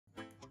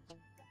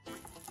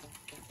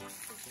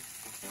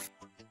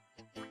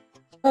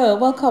Hello,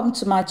 welcome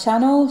to my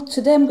channel.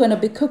 Today I'm going to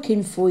be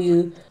cooking for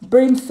you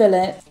bream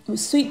fillet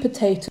with sweet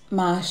potato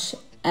mash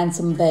and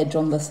some veg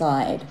on the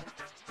side.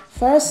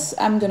 First,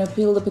 I'm going to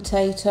peel the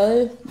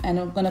potato and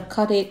I'm going to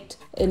cut it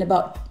in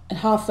about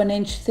 ½ an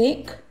inch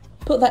thick.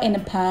 Put that in a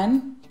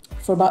pan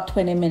for about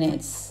 20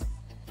 minutes.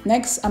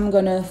 Next, I'm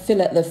going to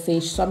fillet the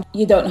fish. So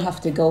you don't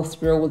have to go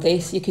through all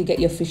this. You could get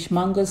your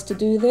fishmongers to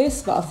do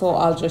this, but I thought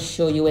I'll just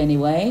show you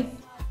anyway.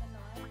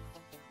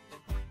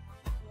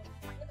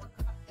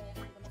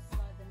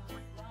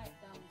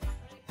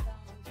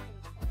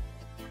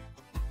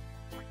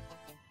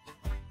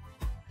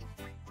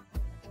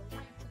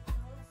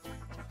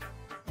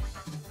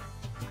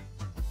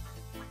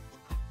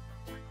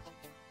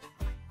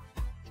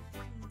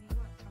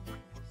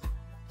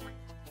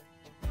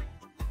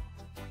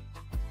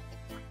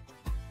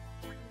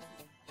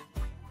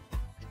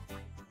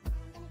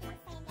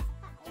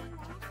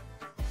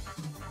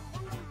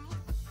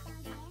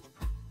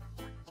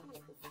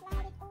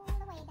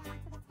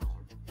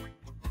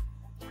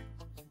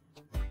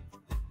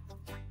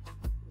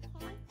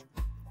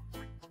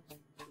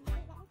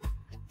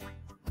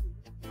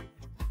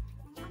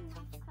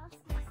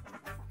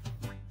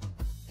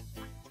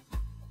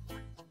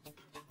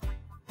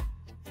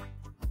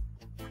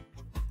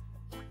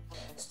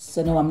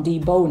 So now I'm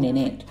deboning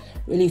it.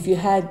 Really,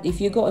 if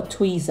you got a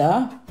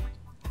tweezer,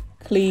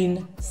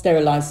 clean,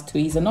 sterilized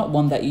tweezer, not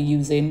one that you're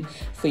using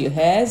for your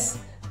hairs,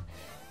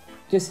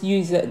 just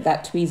use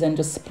that tweezer and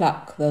just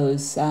pluck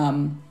those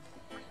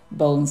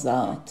bones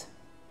out.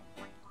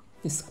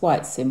 It's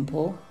quite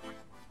simple.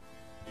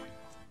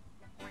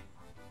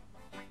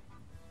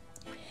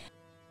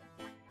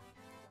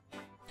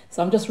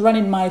 So I'm just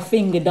running my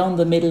finger down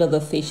the middle of the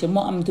fish, and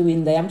what I'm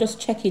doing there, I'm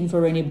just checking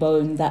for any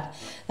bone that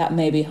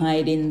may be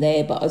hiding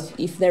there. But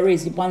if there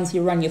is, once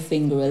you run your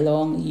finger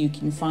along, you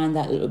can find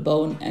that little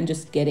bone and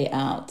just get it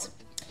out.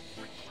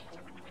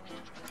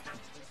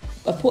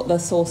 I put the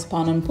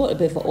saucepan and put a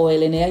bit of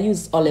oil in it. I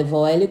use olive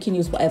oil. You can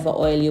use whatever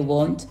oil you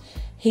want.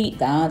 Heat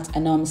that,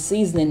 and I'm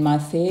seasoning my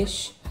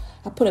fish.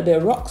 I put a bit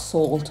of rock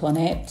salt on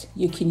it.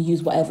 You can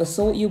use whatever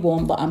salt you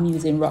want, but I'm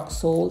using rock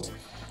salt.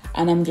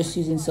 And I'm just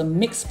using some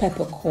mixed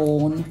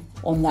peppercorn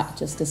on that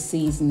just to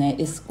season it.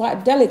 It's quite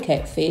a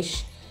delicate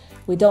fish.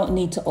 We don't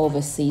need to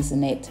over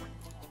season it.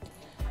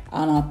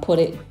 And I put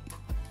it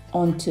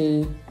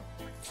onto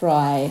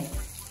fry,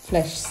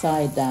 flesh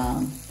side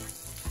down.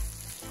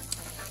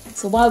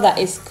 So while that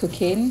is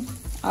cooking,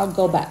 I'll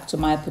go back to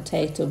my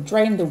potato,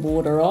 drain the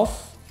water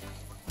off,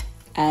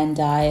 and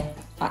I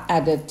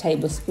add a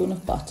tablespoon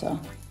of butter.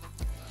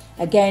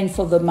 Again,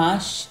 for the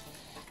mash,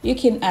 you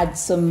can add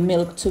some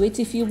milk to it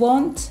if you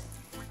want.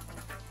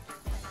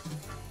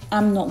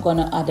 I'm not going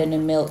to add any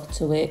milk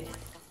to it.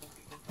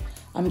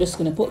 I'm just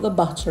going to put the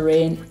butter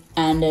in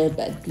and a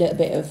little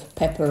bit of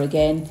pepper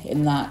again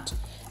in that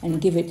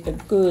and give it a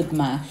good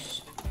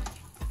mash.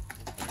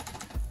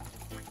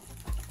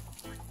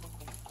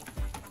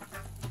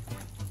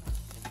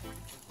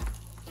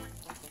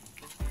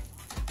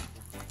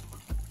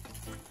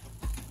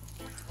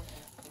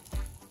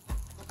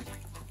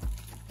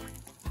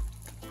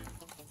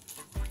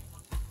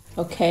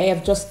 Okay,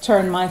 I've just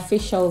turned my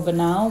fish over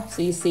now,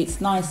 so you see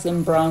it's nice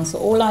and brown. So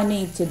all I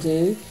need to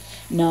do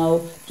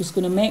now, just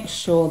going to make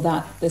sure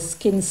that the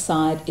skin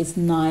side is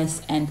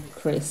nice and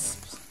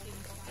crisp.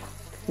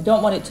 We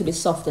don't want it to be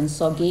soft and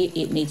soggy,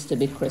 it needs to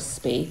be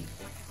crispy.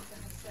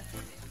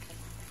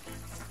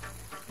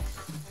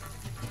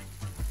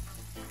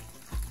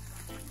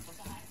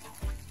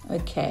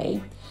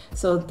 Okay,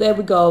 so there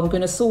we go. I'm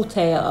going to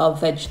saute our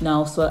veg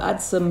now. So I'll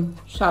add some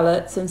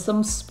shallots and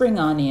some spring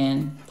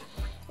onion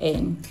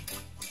in.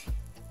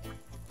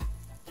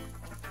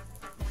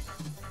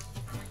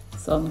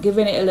 So I'm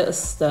giving it a little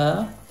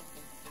stir,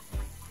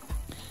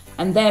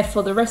 and there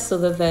for the rest of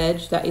the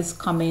veg that is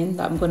coming,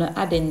 that I'm going to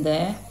add in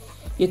there,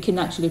 you can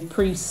actually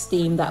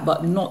pre-steam that,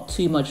 but not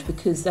too much,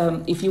 because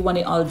if you want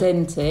it al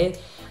dente,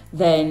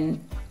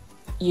 then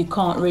you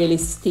can't really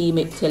steam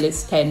it till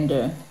it's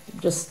tender.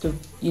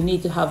 You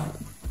need to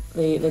have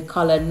the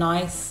color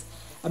nice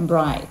and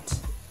bright.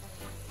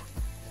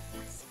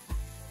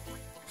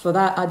 For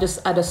that, I just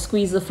add a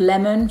squeeze of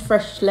lemon,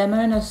 fresh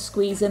lemon, a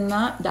squeeze in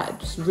that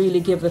just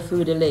really give the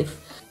food a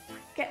lift.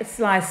 Get a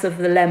slice of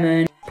the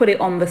lemon, put it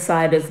on the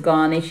side as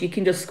garnish. You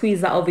can just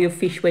squeeze that over your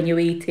fish when you're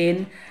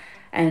eating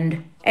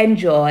and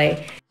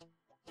enjoy.